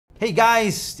Hey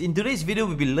guys, in today's video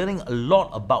we'll be learning a lot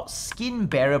about skin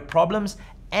barrier problems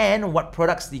and what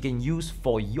products you can use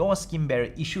for your skin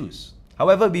barrier issues.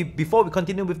 However, before we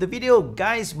continue with the video,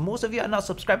 guys, most of you are not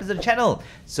subscribed to the channel.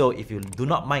 So if you do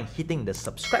not mind hitting the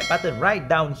subscribe button right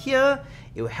down here,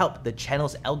 it will help the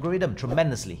channel's algorithm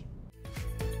tremendously.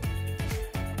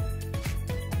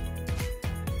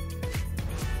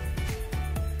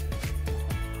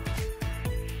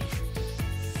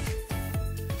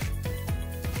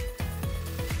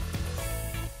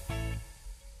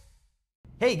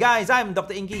 Hey guys, I'm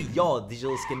Dr. Inky, your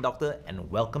digital skin doctor, and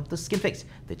welcome to Skynfyx,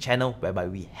 the channel whereby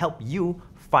we help you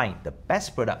find the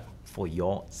best product for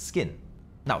your skin.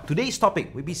 Now, today's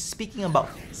topic, we'll be speaking about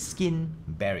skin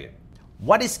barrier.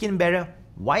 What is skin barrier?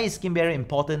 Why is skin barrier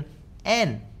important?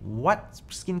 And what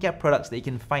skincare products that you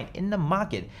can find in the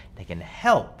market that can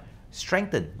help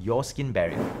strengthen your skin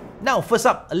barrier. Now, first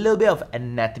up, a little bit of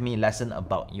anatomy lesson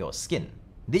about your skin.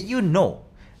 Did you know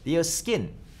that your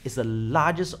skin is the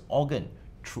largest organ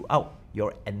throughout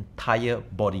your entire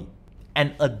body?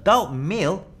 An adult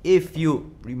male, if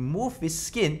you remove his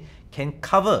skin, can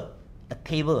cover a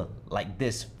table like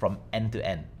this from end to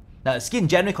end. Now, skin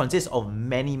generally consists of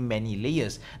many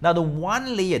layers. Now, the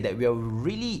one layer that we are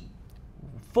really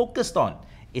focused on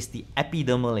is the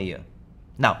epidermal layer.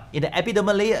 Now, in the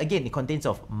epidermal layer, again, it contains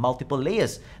of multiple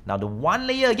layers. Now, the one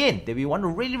layer, again, that we want to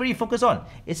really focus on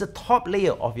is the top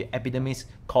layer of your epidermis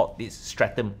called this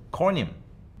stratum corneum.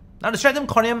 Now, the stratum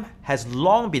corneum has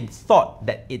long been thought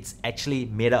that it's actually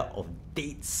made up of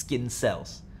dead skin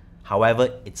cells.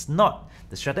 However, it's not.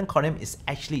 The stratum corneum is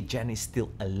actually generally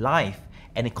still alive,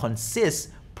 and it consists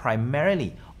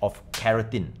primarily of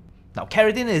keratin. Now,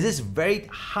 keratin is this very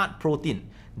hard protein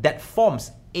that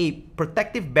forms a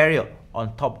protective barrier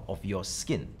on top of your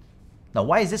skin. Now,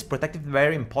 why is this protective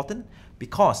barrier important?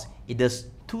 Because it does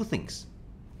two things.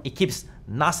 It keeps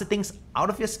nasty things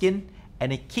out of your skin,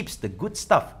 and it keeps the good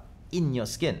stuff in your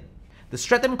skin. The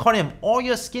stratum corneum, or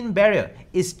your skin barrier,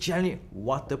 is generally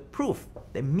waterproof.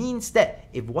 That means that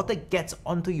if water gets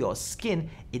onto your skin,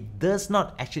 it does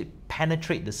not actually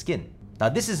penetrate the skin. Now,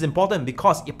 this is important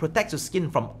because it protects your skin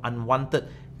from unwanted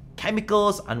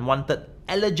chemicals, unwanted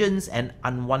allergens, and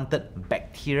unwanted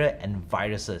bacteria and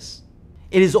viruses.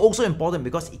 It is also important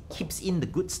because it keeps in the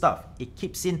good stuff. It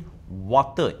keeps in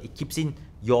water. It keeps in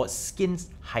your skin's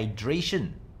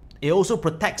hydration. It also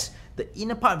protects the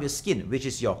inner part of your skin, which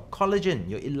is your collagen,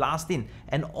 your elastin,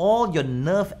 and all your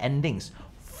nerve endings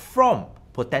from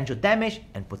potential damage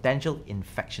and potential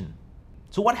infection.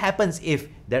 So what happens if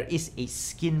there is a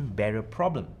skin barrier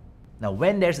problem? Now,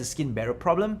 when there's a skin barrier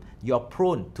problem, you're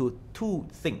prone to two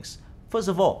things. First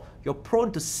of all, you're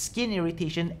prone to skin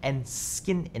irritation and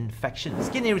skin infection.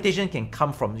 Skin irritation can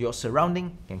come from your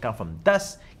surrounding, can come from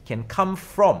dust, can come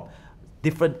from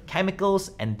different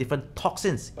chemicals and different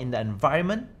toxins in the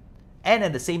environment. And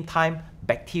at the same time,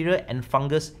 bacteria and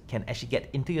fungus can actually get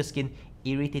into your skin,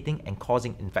 irritating and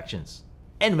causing infections.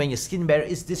 And when your skin barrier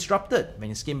is disrupted, when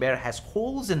your skin barrier has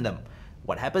holes in them,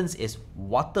 what happens is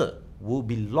water will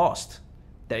be lost.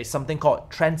 There is something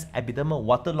called transepidermal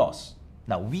water loss.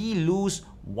 Now, we lose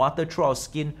water through our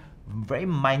skin very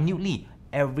minutely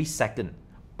every second.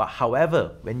 But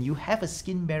however, when you have a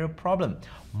skin barrier problem,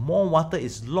 more water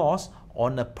is lost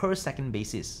on a per second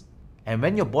basis. And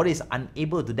when your body is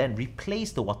unable to then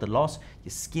replace the water loss, your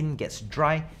skin gets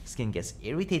dry, skin gets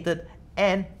irritated,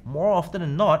 and more often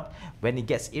than not, when it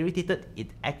gets irritated, it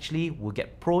actually will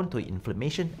get prone to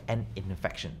inflammation and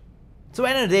infection. So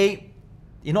at the end of the day,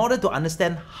 in order to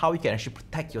understand how you can actually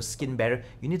protect your skin barrier,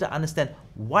 you need to understand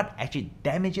what actually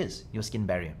damages your skin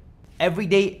barrier. Every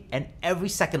day and every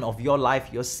second of your life,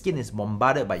 your skin is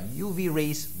bombarded by UV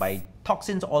rays, by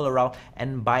toxins all around,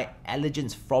 and by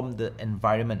allergens from the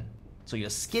environment. So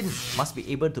your skin must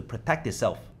be able to protect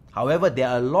itself. However, there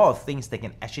are a lot of things that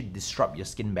can actually disrupt your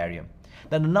skin barrier.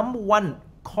 Now, the number one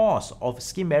cause of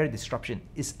skin barrier disruption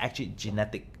is actually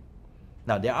genetic.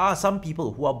 Now, there are some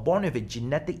people who are born with a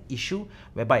genetic issue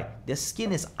whereby their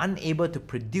skin is unable to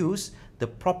produce the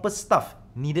proper stuff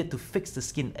needed to fix the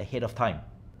skin ahead of time.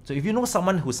 So if you know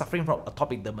someone who's suffering from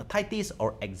atopic dermatitis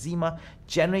or eczema,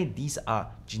 generally these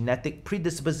are genetic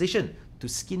predisposition to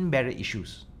skin barrier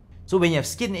issues. So when you have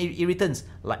skin irritants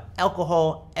like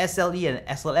alcohol, SLE and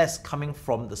SLS coming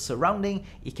from the surrounding,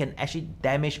 it can actually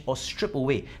damage or strip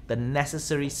away the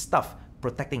necessary stuff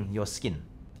protecting your skin.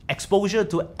 Exposure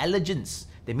to allergens,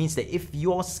 that means that if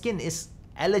your skin is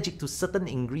allergic to certain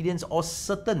ingredients or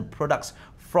certain products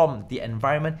from the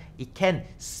environment, it can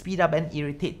speed up and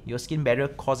irritate your skin barrier,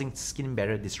 causing skin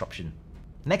barrier disruption.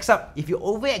 Next up, if you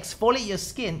over-exfoliate your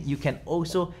skin, you can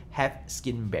also have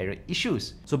skin barrier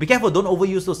issues. So be careful, don't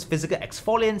overuse those physical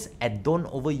exfoliants and don't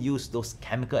overuse those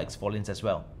chemical exfoliants as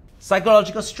well.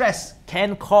 Psychological stress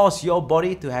can cause your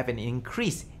body to have an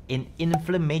increase in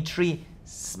inflammatory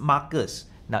markers.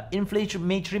 Now,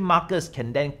 inflammatory markers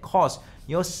can then cause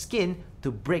your skin to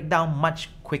break down much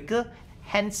quicker,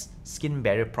 hence skin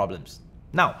barrier problems.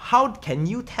 Now, how can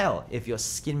you tell if your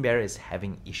skin barrier is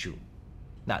having issue?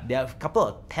 Now, there are a couple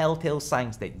of telltale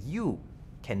signs that you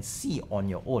can see on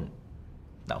your own.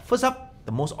 Now, first up,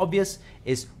 the most obvious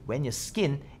is when your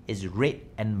skin is red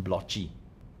and blotchy.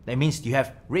 That means you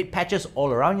have red patches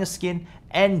all around your skin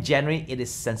and generally it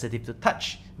is sensitive to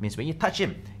touch. It means when you touch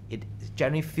it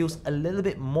generally feels a little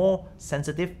bit more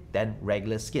sensitive than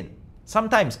regular skin.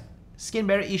 Sometimes skin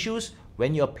barrier issues,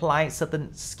 when you apply certain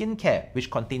skincare which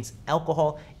contains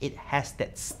alcohol, it has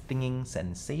that stinging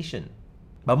sensation.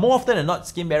 But more often than not,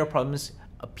 skin barrier problems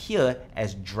appear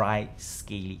as dry,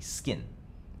 scaly skin.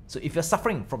 So if you're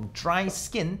suffering from dry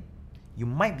skin, you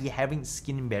might be having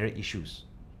skin barrier issues.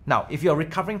 Now, if you're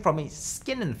recovering from a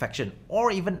skin infection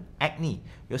or even acne,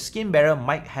 your skin barrier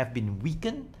might have been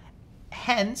weakened,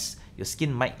 hence your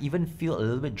skin might even feel a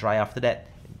little bit dry after that.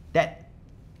 That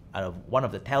are one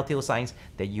of the telltale signs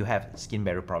that you have skin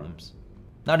barrier problems.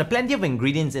 Now, there are plenty of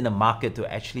ingredients in the market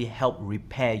to actually help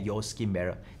repair your skin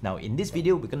barrier. Now, in this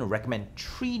video, we're going to recommend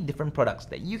 3 different products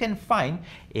that you can find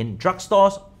in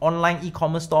drugstores, online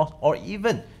e-commerce stores, or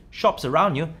even shops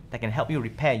around you that can help you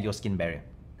repair your skin barrier.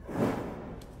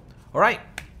 Alright,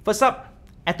 first up,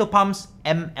 Atopalm's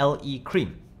MLE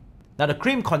Cream. Now, the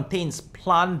cream contains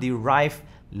plant-derived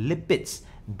lipids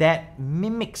that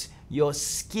mimics your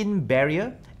skin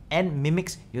barrier and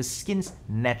mimics your skin's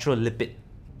natural lipid.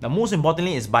 Now, most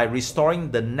importantly is by restoring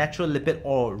the natural lipid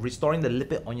or restoring the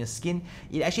lipid on your skin,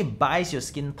 it actually buys your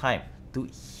skin time to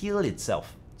heal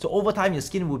itself. So over time, your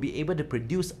skin will be able to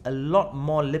produce a lot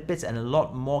more lipids and a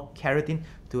lot more keratin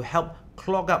to help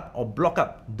clog up or block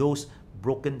up those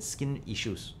broken skin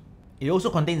issues. It also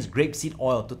contains grapeseed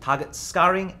oil to target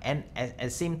scarring and at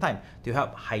the same time to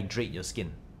help hydrate your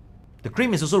skin. The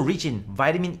cream is also rich in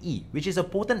vitamin E, which is a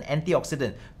potent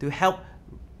antioxidant to help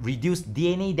reduce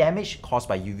DNA damage caused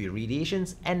by UV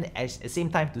radiations and at the same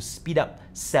time to speed up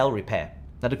cell repair.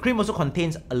 Now, the cream also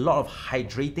contains a lot of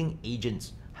hydrating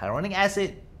agents, hyaluronic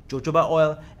acid, jojoba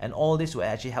oil, and all this will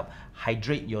actually help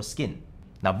hydrate your skin.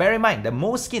 Now, bear in mind that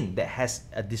most skin that has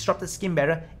a disrupted skin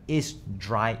barrier is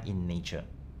dry in nature.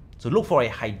 So look for a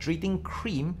hydrating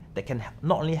cream that can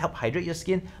not only help hydrate your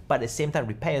skin, but at the same time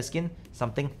repair your skin,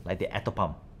 something like the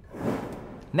Atopalm.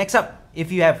 Next up,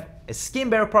 if you have a skin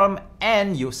barrier problem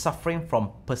and you're suffering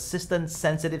from persistent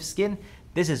sensitive skin,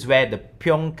 this is where the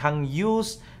Pyung Kang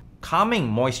Calming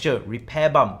Moisture Repair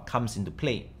Balm comes into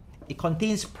play. It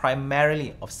contains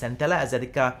primarily of Centella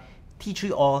asiatica, tea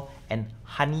tree oil, and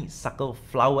honeysuckle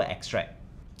flower extract.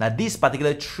 Now, these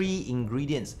particular 3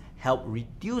 ingredients help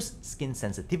reduce skin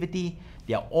sensitivity.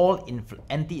 They are all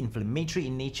anti-inflammatory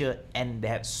in nature and they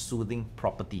have soothing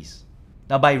properties.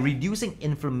 Now, by reducing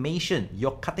inflammation,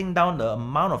 you're cutting down the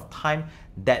amount of time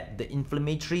that the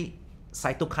inflammatory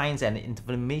cytokines and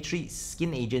inflammatory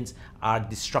skin agents are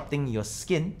disrupting your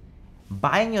skin,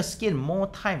 buying your skin more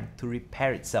time to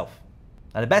repair itself.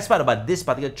 Now, the best part about this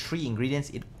particular 3 ingredients,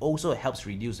 it also helps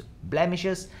reduce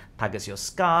blemishes, targets your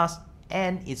scars,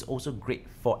 and it's also great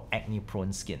for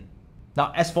acne-prone skin.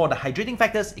 Now, as for the hydrating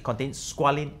factors, it contains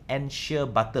squalene and shea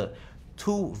butter,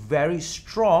 2 very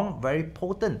strong, very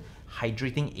potent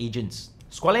hydrating agents.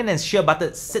 Squalene and shea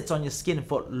butter sits on your skin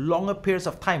for longer periods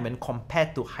of time when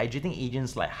compared to hydrating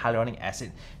agents like hyaluronic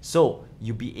acid. So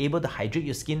you'll be able to hydrate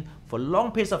your skin for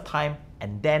long periods of time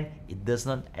and then it does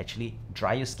not actually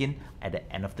dry your skin at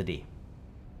the end of the day.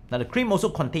 Now, the cream also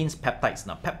contains peptides.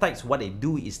 Now, peptides, what they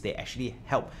do is they actually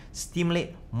help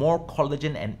stimulate more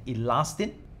collagen and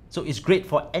elastin. So it's great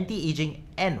for anti-aging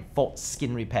and for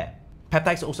skin repair.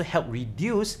 Peptides also help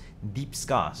reduce deep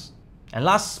scars. And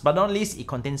last but not least, it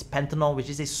contains panthenol, which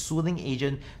is a soothing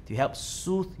agent to help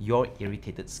soothe your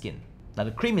irritated skin. Now,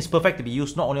 the cream is perfect to be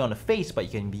used not only on the face, but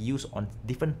it can be used on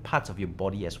different parts of your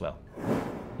body as well.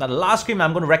 Now, the last cream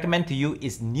I'm going to recommend to you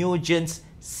is Neogen's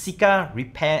Cica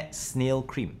Repair Snail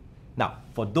Cream. Now,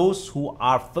 for those who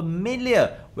are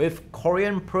familiar with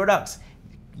Korean products,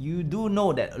 you do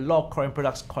know that a lot of Korean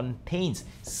products contains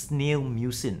snail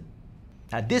mucin.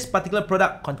 Now, this particular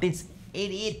product contains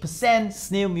 88%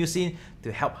 snail mucin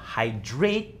to help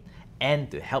hydrate and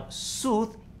to help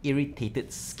soothe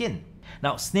irritated skin.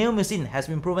 Now, snail mucin has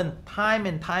been proven time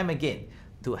and time again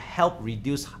to help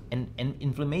reduce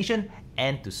inflammation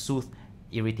and to soothe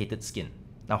irritated skin.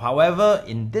 Now, however,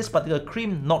 in this particular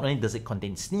cream, not only does it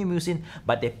contain snail mucin,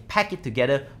 but they pack it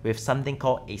together with something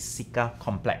called a Cica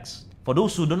complex. For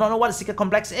those who do not know what a Cica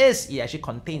complex is, it actually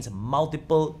contains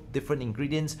multiple different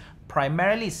ingredients,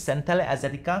 primarily Centella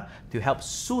asiatica to help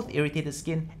soothe irritated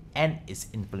skin, and is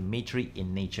inflammatory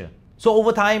in nature. So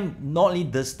over time, not only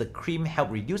does the cream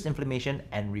help reduce inflammation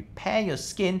and repair your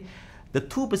skin, the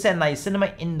 2%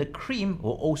 niacinamide in the cream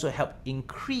will also help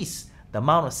increase the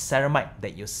amount of ceramide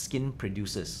that your skin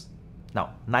produces.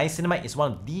 Now, niacinamide is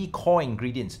one of the core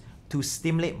ingredients to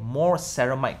stimulate more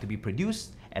ceramide to be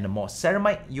produced, and the more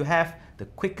ceramide you have, the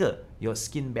quicker your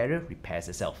skin barrier repairs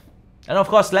itself. And of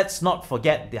course, let's not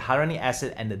forget the hyaluronic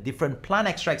acid and the different plant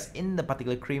extracts in the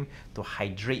particular cream to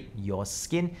hydrate your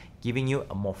skin, giving you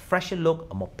a more fresher look,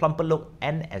 a more plumper look,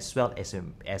 and as well as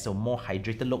a more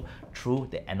hydrated look through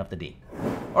the end of the day.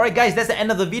 Alright guys, that's the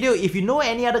end of the video. If you know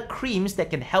any other creams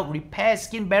that can help repair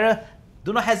skin barrier,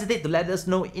 do not hesitate to let us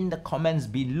know in the comments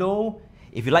below.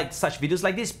 If you like such videos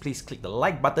like this, please click the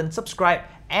like button, subscribe,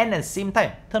 and at the same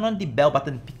time, turn on the bell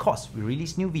button because we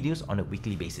release new videos on a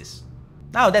weekly basis.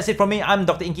 Now that's it from me. I'm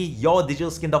Dr. Inky, your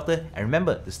digital skin doctor, and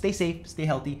remember to stay safe, stay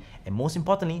healthy, and most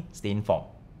importantly, stay informed.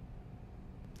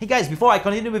 Hey guys, before I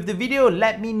continue with the video,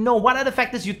 let me know what other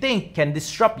factors you think can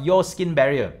disrupt your skin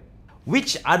barrier.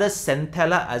 Which other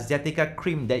Centella asiatica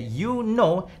cream that you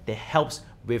know that helps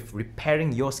with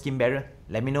repairing your skin barrier?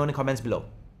 Let me know in the comments below.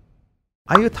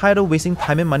 Are you tired of wasting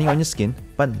time and money on your skin,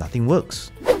 but nothing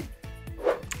works?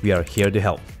 We are here to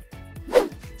help.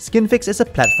 Skyfyx is a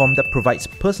platform that provides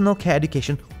personal care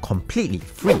education completely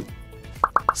free.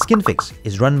 Skyfyx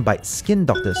is run by skin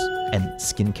doctors and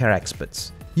skincare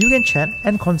experts. You can chat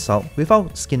and consult with our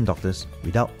skin doctors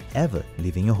without ever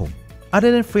leaving your home.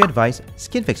 Other than free advice,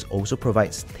 Skyfyx also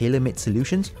provides tailor-made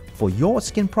solutions for your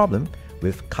skin problem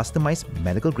with customized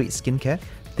medical-grade skincare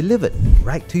delivered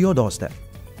right to your doorstep.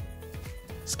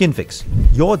 Skyfyx,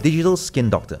 your digital skin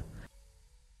doctor.